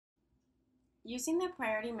Using the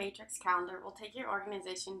priority matrix calendar will take your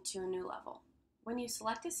organization to a new level. When you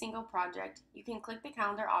select a single project, you can click the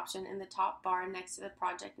calendar option in the top bar next to the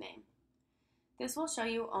project name. This will show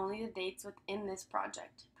you only the dates within this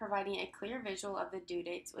project, providing a clear visual of the due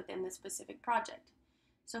dates within the specific project.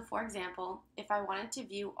 So for example, if I wanted to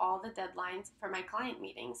view all the deadlines for my client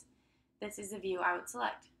meetings, this is the view I would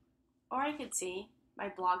select. Or I could see my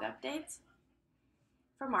blog updates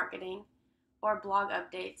for marketing or blog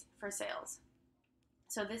updates for sales.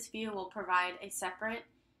 So this view will provide a separate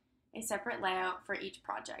layout for each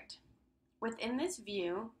project. Within this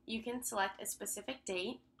view, you can select a specific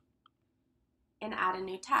date and add a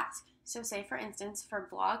new task. So say for instance, for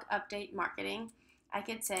blog update marketing, I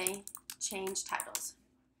could say change titles.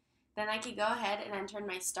 Then I could go ahead and enter in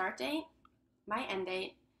my start date, my end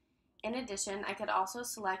date. In addition, I could also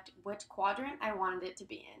select which quadrant I wanted it to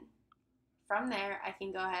be in. From there, I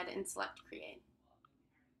can go ahead and select create.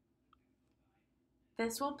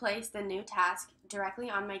 This will place the new task directly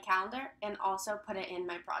on my calendar and also put it in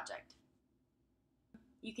my project.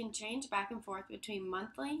 You can change back and forth between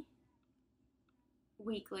monthly,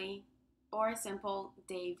 weekly, or a simple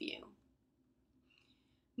day view.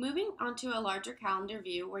 Moving on to a larger calendar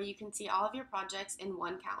view where you can see all of your projects in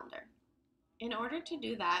one calendar. In order to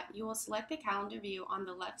do that, you will select the calendar view on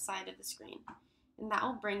the left side of the screen, and that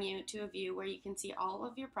will bring you to a view where you can see all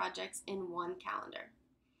of your projects in one calendar.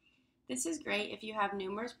 This is great if you have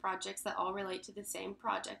numerous projects that all relate to the same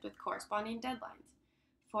project with corresponding deadlines.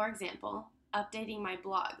 For example, updating my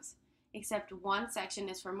blogs, except one section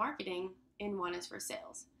is for marketing and one is for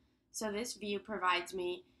sales. So this view provides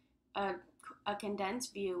me a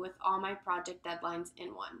condensed view with all my project deadlines in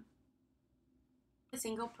one. A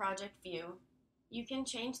single project view, you can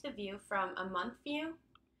change the view from a month view,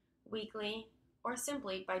 weekly, or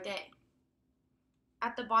simply by day.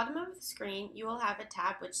 At the bottom of the screen, you will have a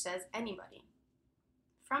tab which says Anybody.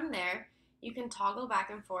 From there, you can toggle back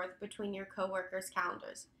and forth between your coworkers'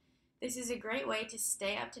 calendars. This is a great way to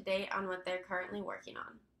stay up to date on what they're currently working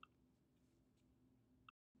on.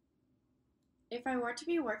 If I were to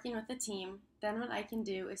be working with a team, then what I can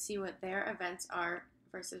do is see what their events are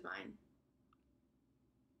versus mine.